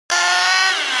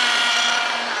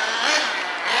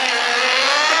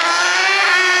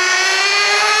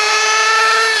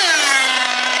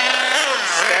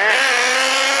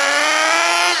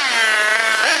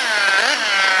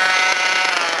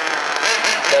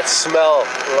that smell.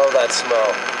 Love that smell.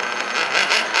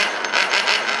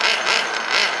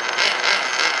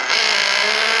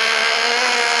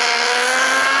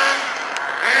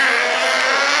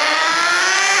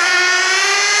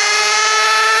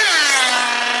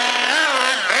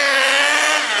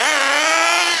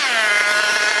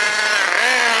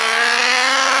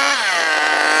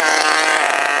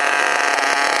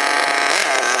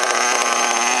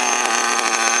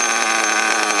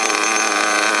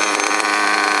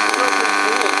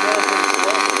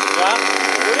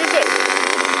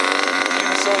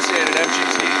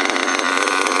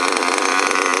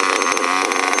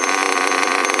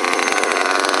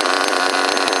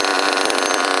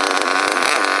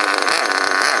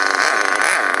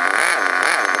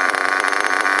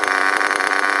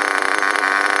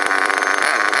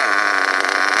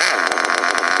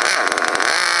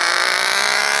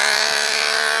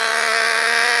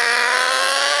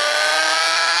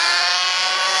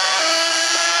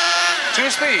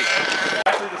 Two-speed.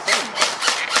 Exactly the same.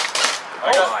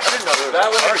 I didn't know there was that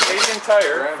one a Canadian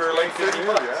tire for like $30.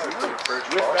 Yeah,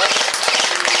 with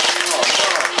that.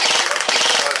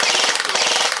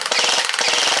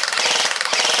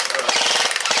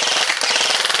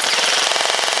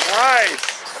 Nice.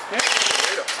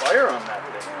 Made a fire on that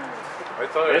thing. I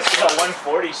thought this is a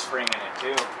 140 spring in it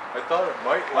too. I thought it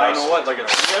might. I don't know what, like a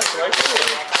CS rifle?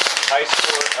 High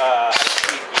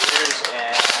speed gears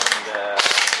and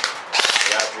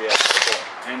yeah,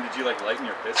 3S. And did you like lighten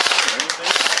your pistol or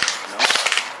anything? No.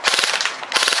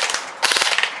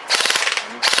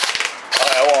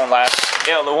 Oh, it won't last.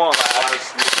 Yeah, it won't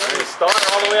last. You start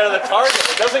all the way out of the target.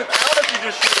 It doesn't count if you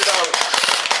just shoot it out.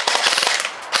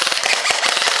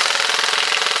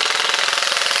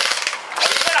 Oh,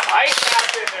 you got a high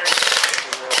cap in there.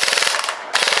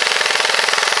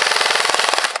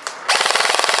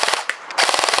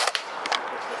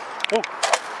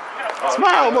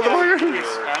 Smile,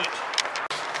 motherfucker!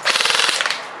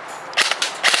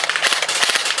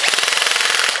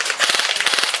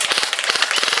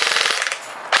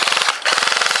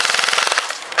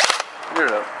 Hear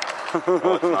that?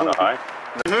 Oh, it's not a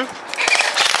high.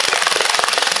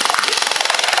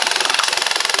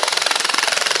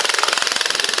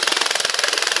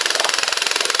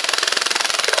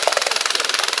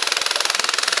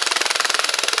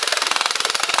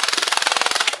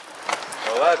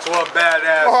 Well, that's one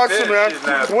badass Awesome, fish man. in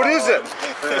that What is it?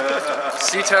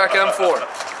 ctek M4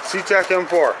 ctek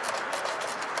M4.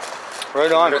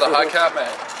 Right on. with a high cap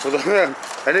man.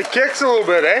 And it kicks a little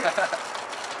bit, eh?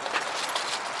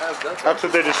 That's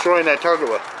what they're destroying that target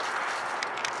with.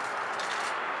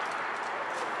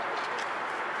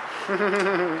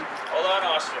 Hold on,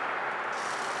 Austin.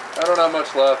 I don't have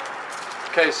much left.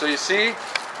 Okay, so you see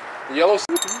the yellow. Just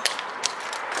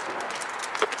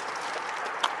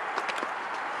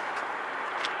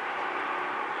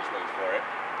wait for it.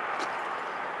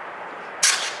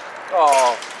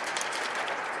 Oh,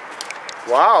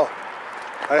 Wow.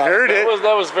 I heard it.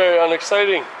 that was very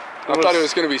unexciting. I thought it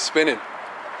was going to be spinning.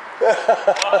 Well, it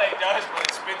does, but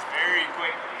it spins very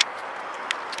quickly.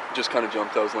 Just kind of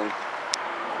jumped. I was like,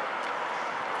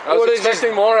 I was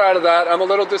expecting more out of that. I'm a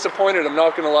little disappointed. I'm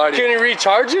not going to lie to you. Can you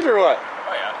recharge it or what?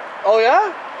 Oh yeah. Oh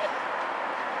yeah?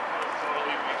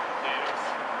 Totally big potatoes.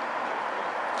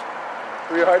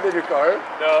 Were you hard in your car?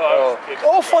 No.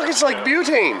 Oh fuck! It's like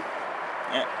butane.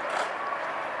 Yeah.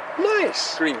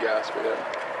 Nice. Green gas, but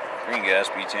yeah. Green gas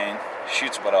butane.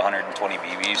 Shoots about 120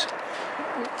 BBs.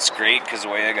 It's great because the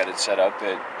way I got it set up,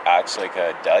 it acts like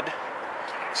a dud.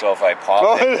 So if I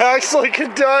pop it, it acts like a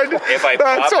dud. If I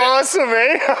That's pop it- awesome,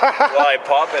 eh? well, I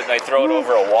pop it and I throw it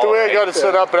over a wall. The way I right? got it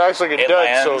set up, it acts like a It dud,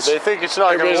 lands. so they think it's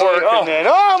not going to Everybody's work. like, And then,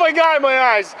 oh my god, my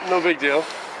eyes! No big deal.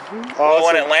 Well,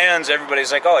 when it lands,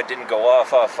 everybody's like, "Oh, it didn't go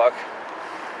off. Oh, fuck."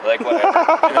 Like whatever.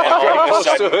 And then all of a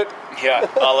sudden, yeah,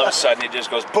 all of a sudden it just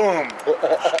goes boom.